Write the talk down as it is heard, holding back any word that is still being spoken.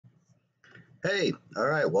Hey, all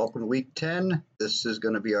right, welcome to week 10. This is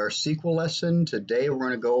going to be our SQL lesson. Today we're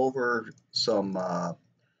going to go over some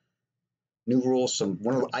new rules,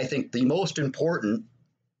 one of, I think, the most important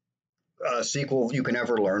SQL you can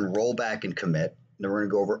ever learn, rollback and commit. And then we're going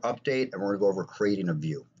to go over update and we're going to go over creating a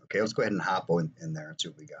view. Okay, let's go ahead and hop in there and see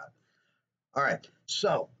what we got. All right,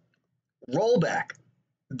 so rollback.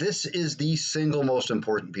 This is the single most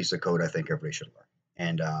important piece of code I think everybody should learn.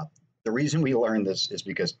 And the reason we learn this is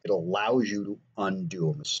because it allows you to undo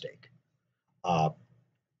a mistake.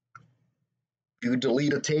 You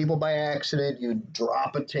delete a table by accident, you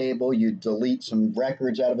drop a table, you delete some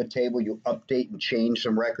records out of a table, you update and change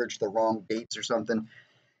some records to the wrong dates or something.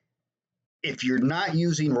 If you're not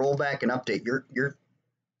using rollback and update, you're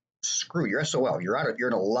screwed. You're SOL. You're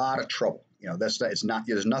in a lot of trouble. There's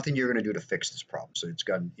nothing you're going to do to fix this problem. So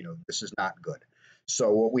this is not good.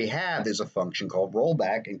 So what we have is a function called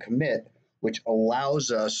rollback and commit, which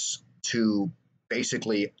allows us to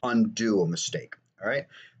basically undo a mistake. All right.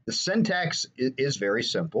 The syntax is very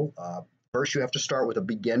simple. First, you have to start with a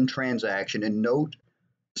begin transaction and note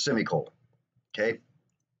semicolon. Okay.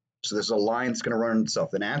 So this is a line that's going to run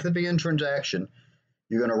itself. Then after the begin transaction,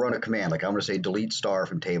 you're going to run a command. Like I'm going to say delete star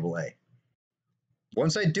from table A.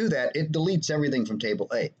 Once I do that, it deletes everything from table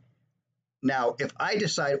A. Now, if I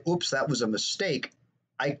decide, oops, that was a mistake,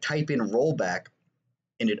 I type in rollback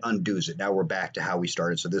and it undoes it. Now we're back to how we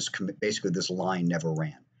started. So basically this line never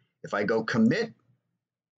ran. If I go commit,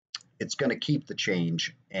 it's going to keep the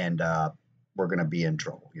change and we're going to be in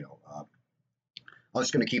trouble. I'm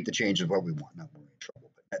just going to keep the change of what we want. Not we're in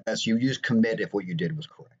trouble. But that's you use commit if what you did was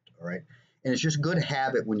correct. All right. And it's just good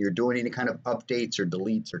habit when you're doing any kind of updates or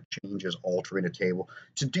deletes or changes, altering a table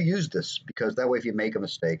to use this, because that way if you make a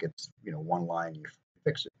mistake, it's one line, you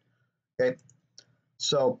fix it. Okay.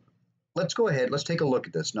 So let's go ahead. Let's take a look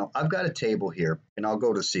at this. Now I've got a table here, and I'll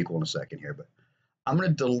go to SQL in a second here, but I'm going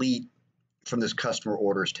to delete from this customer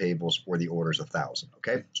orders tables where the order's 1,000.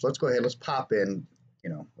 Okay. So let's go ahead. Let's pop in.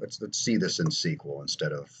 Let's see this in SQL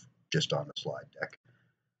instead of just on the slide deck.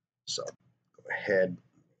 So go ahead.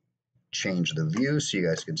 Change the view so you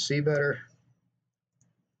guys can see better.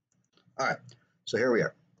 All right, so here we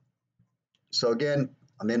are. So again,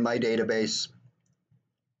 I'm in my database.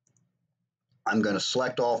 I'm going to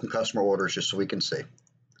select all from customer orders just so we can see.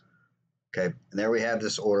 Okay, and there we have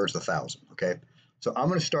this order is 1,000. Okay, so I'm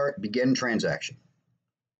going to start begin transaction.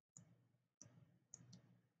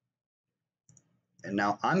 And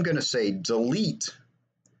now I'm going to say delete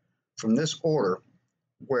from this order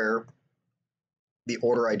where the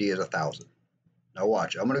order ID is 1,000. Now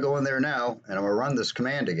watch, I'm going to go in there now and I'm going to run this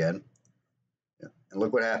command again. And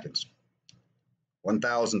look what happens.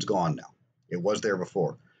 1,000's gone now. It was there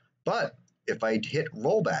before. But if I hit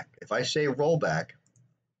rollback, if I say rollback,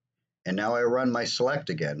 and now I run my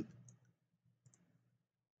select again,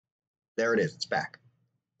 there it is. It's back.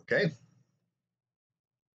 Okay.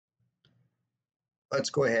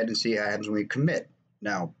 Let's go ahead and see how it happens when we commit.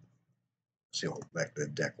 Now, let's see, I'll hold back the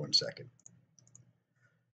deck 1 second.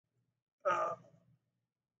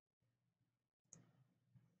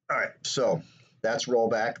 All right, so that's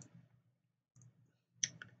rollback.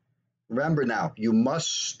 Remember now, you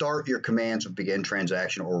must start your commands with begin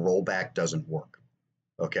transaction or rollback doesn't work.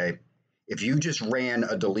 Okay. If you just ran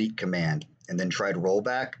a delete command and then tried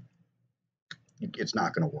rollback, it's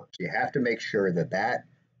not going to work. So you have to make sure that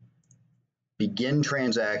begin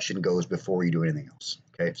transaction goes before you do anything else.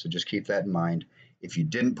 Okay. So just keep that in mind. If you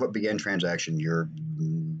didn't put begin transaction, you're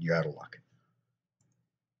out of luck.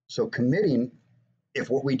 So committing, if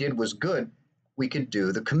what we did was good, we could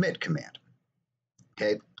do the commit command.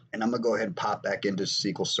 Okay. And I'm going to go ahead and pop back into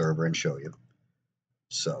SQL Server and show you.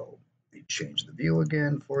 So let me change the view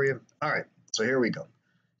again for you. All right. So here we go.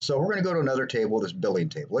 So we're going to go to another table, this billing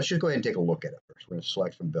table. Let's just go ahead and take a look at it first. We're going to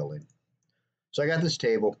select from billing. So I got this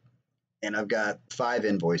table and I've got 5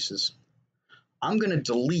 invoices. I'm going to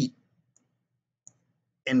delete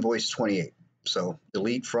invoice 28. So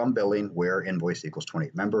delete from billing where invoice equals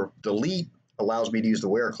 28. Remember, delete allows me to use the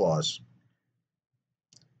where clause.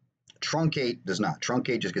 Truncate does not.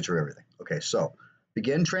 Truncate just gets rid of everything. Okay, so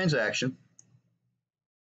begin transaction.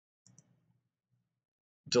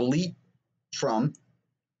 Delete from.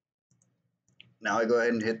 Now I go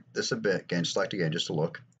ahead and hit this a bit again, select again just to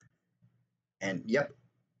look. And yep,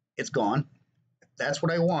 it's gone. If that's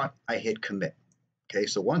what I want, I hit commit. Okay,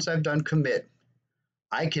 so once I've done commit,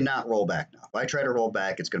 I cannot roll back now. If I try to roll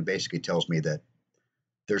back, it's going to basically tells me that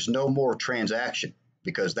there's no more transaction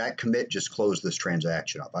because that commit just closed this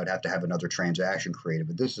transaction up. I'd have to have another transaction created,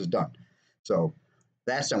 but this is done. So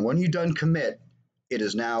that's done. When you've done commit, it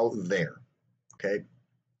is now there. Okay.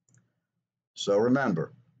 So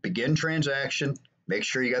remember, begin transaction, make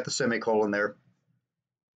sure you got the semicolon there.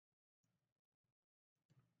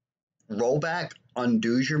 Rollback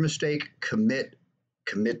undoes your mistake, commit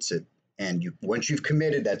commits it. And once you've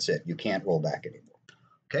committed, that's it. You can't roll back anymore.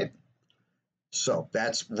 Okay? So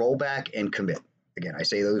that's rollback and commit. Again, I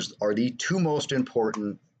say those are the two most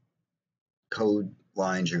important code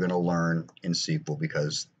lines you're going to learn in SQL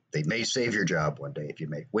because they may save your job one day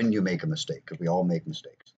when you make a mistake, because we all make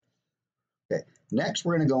mistakes. Okay, next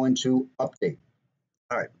we're going to go into update.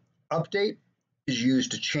 All right, update is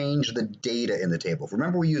used to change the data in the table.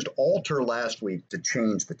 Remember, we used alter last week to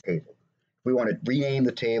change the table. If we want to rename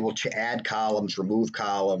the table, add columns, remove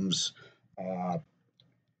columns,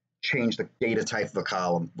 change the data type of a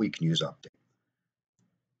column, we can use update.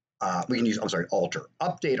 We can use, alter.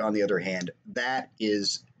 Update, on the other hand, that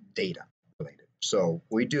is data related. So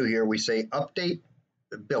what we do here, we say update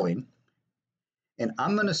billing, and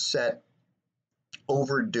I'm going to set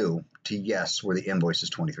overdue to yes where the invoice is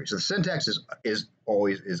 23. So the syntax is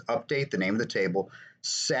always update the name of the table,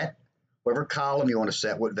 set whatever column you want to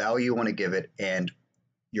set, what value you want to give it, and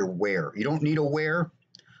your where. You don't need a where.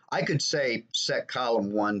 I could say set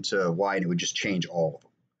column 1 to y and it would just change all of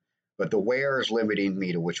them. But the where is limiting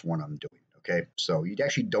me to which one I'm doing, okay? So you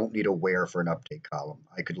actually don't need a where for an update column.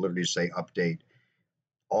 I could literally say update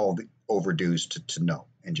all the overdues to no,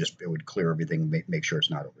 and just it would clear everything, make sure it's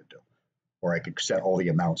not overdue. Or I could set all the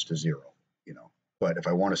amounts to 0, you know. But if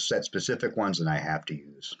I want to set specific ones, then I have to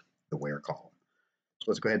use the where column. So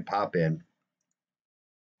let's go ahead and pop in.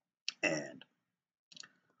 And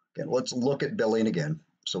again, let's look at billing again.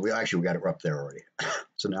 So we got it up there already.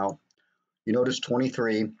 So now you notice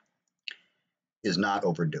 23 is not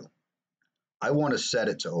overdue. I want to set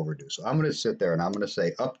it to overdue. So I'm going to sit there and I'm going to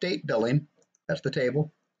say update billing. That's the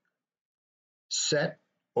table. Set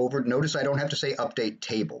over. Notice I don't have to say update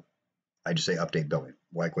table. I just say update billing.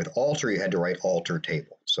 Like with alter, you had to write alter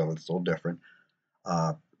table. So it's a little different.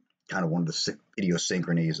 Kind of one of the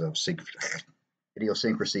idiosyncrasies of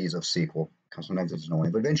SQL. Sometimes it's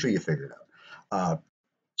annoying, but eventually you figure it out.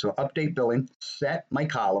 So update billing, set my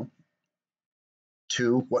column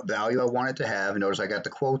to what value I want it to have. Notice I got the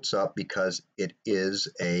quotes up because it is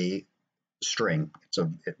a string. It's a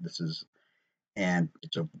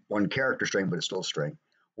 1-character string, but it's still a string.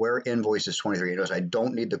 Where invoice is 23. Notice I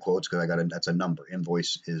don't need the quotes because that's a number.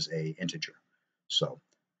 Invoice is a integer. So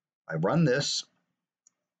I run this,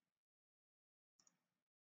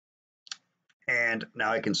 and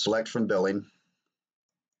now I can select from billing,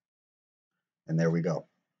 and there we go.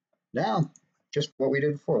 Now, just what we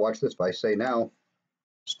did before. Watch this. If I say now,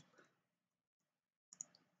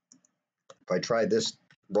 if I try this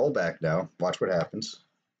rollback now, watch what happens.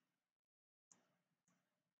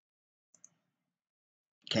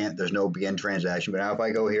 There's no begin transaction, but now if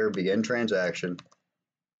I go here, begin transaction,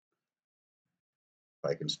 if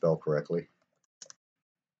I can spell correctly,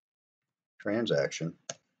 transaction,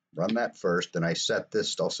 run that first, then I'll set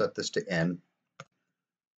this to N,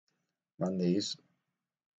 run these.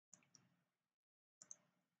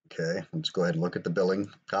 Okay, let's go ahead and look at the billing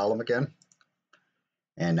column again.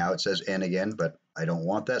 And now it says N again, but I don't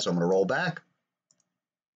want that, so I'm going to roll back.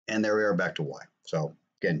 And there we are, back to Y. So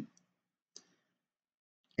again,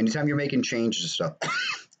 anytime you're making changes and stuff,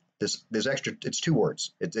 this extra, it's 2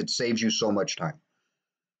 words. It saves you so much time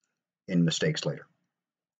in mistakes later.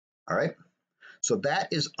 All right, so that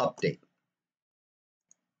is update.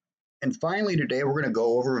 And finally today we're going to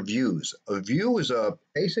go over views. A view is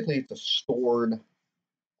basically it's a stored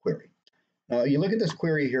query. Now you look at this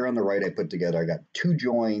query here on the right I put together. I got 2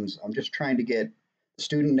 joins. I'm just trying to get the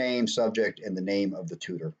student name, subject, and the name of the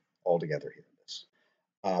tutor all together here in this.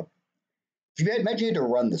 If you imagine you had to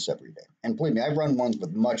run this every day, and believe me, I've run ones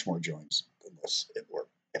with much more joins than this.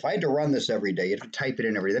 If I had to run this every day, you'd have to type it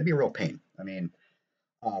in every day. That'd be a real pain. I mean,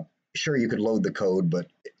 sure, you could load the code, but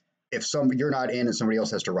if you're not in and somebody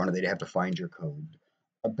else has to run it, they'd have to find your code.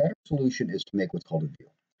 A better solution is to make what's called a view.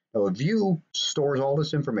 Now, a view stores all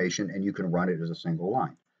this information, and you can run it as a single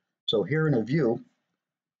line. So here in a view,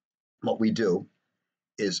 what we do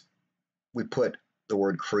is we put the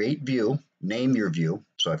word create view, name your view.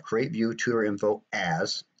 So I've create view tutor info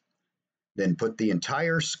as, then put the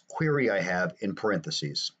entire query I have in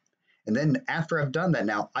parentheses. And then after I've done that,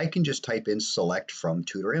 now I can just type in select from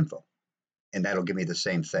tutor info, and that'll give me the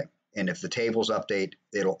same thing. And if the tables update,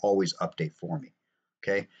 it'll always update for me.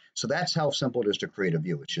 Okay, so that's how simple it is to create a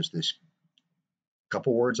view. It's just this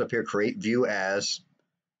couple words up here: create view as,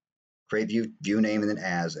 create view name,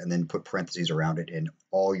 and then put parentheses around it, and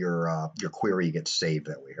all your query gets saved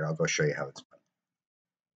that way. Here, I'll go show you how it's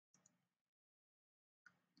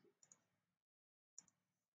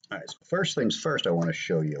done. All right, so first things first, I want to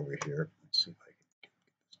show you over here. Let's see if I can get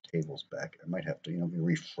these tables back. I might have to, let me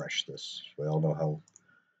refresh this. We all know how.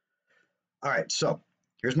 All right, so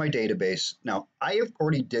here's my database. Now, I have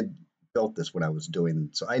already built this when I was doing,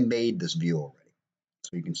 so I made this view already.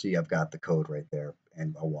 So you can see I've got the code right there,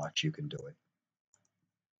 and I'll watch you can do it.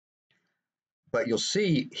 But you'll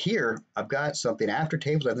see here, I've got something after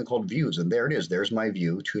tables, I have something called views, and there it is. There's my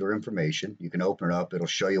view, tutor information. You can open it up. It'll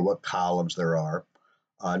show you what columns there are.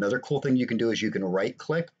 Another cool thing you can do is you can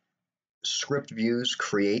right-click, script views,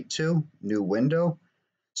 create to, new window.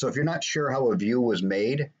 So if you're not sure how a view was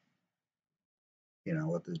made,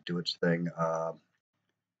 let this do its thing.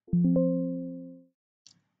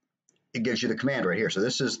 It gives you the command right here. So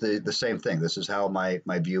this is the same thing. This is how my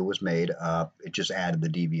view was made. It just added the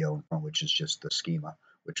DVO in front, which is just the schema,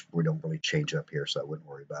 which we don't really change up here, so I wouldn't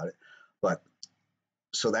worry about it. But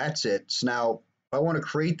so that's it. So now if I want to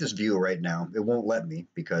create this view right now, it won't let me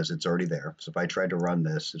because it's already there. So if I tried to run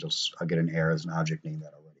this, I'll get an error as an object name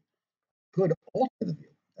that already. Could alter the view.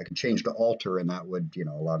 I can change to alter, and that would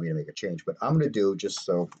allow me to make a change. But I'm going to do, just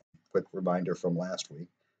so quick reminder from last week,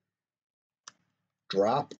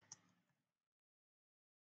 drop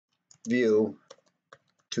view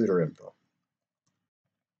tutor info.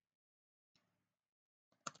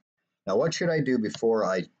 Now, what should I do before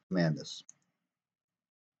I command this?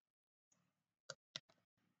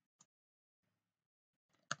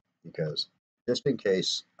 Because just in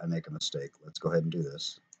case I make a mistake, let's go ahead and do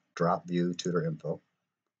this. Drop view tutor info.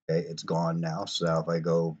 Okay, it's gone now. So now if I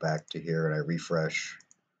go back to here and I refresh,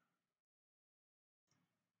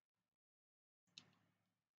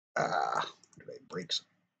 did I break some?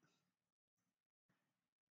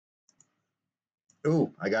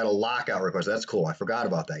 Ooh, I got a lockout request. That's cool. I forgot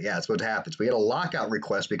about that. Yeah, that's what happens. We get a lockout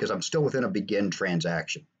request because I'm still within a begin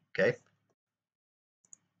transaction. Okay.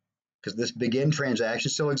 Because this begin transaction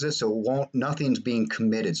still exists, so nothing's being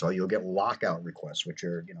committed. So you'll get lockout requests, which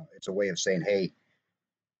are, it's a way of saying, hey,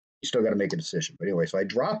 you still got to make a decision. But anyway, so I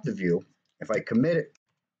drop the view. If I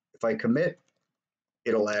commit,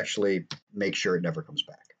 it'll actually make sure it never comes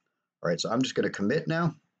back. All right, so I'm just going to commit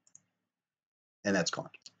now, and that's gone.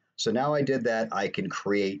 So now I did that, I can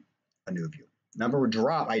create a new view. Remember,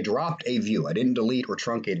 I dropped a view. I didn't delete or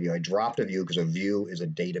truncate a view. I dropped a view because a view is a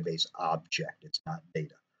database object. It's not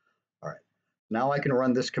data. All right, now I can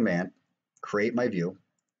run this command, create my view,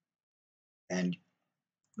 and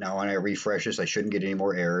now when I refresh this, I shouldn't get any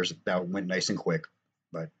more errors. That went nice and quick.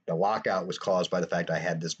 But the lockout was caused by the fact I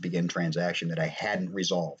had this begin transaction that I hadn't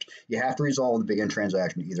resolved. You have to resolve the begin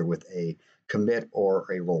transaction either with a commit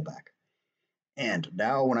or a rollback. And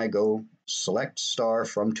now when I go select star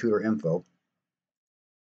from tutor info,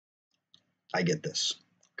 I get this.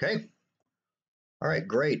 Okay. All right,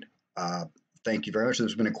 great. Thank you very much.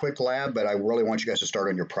 This has been a quick lab, but I really want you guys to start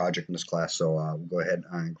on your project in this class. So go ahead.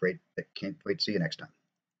 Great. I can't wait to see you next time.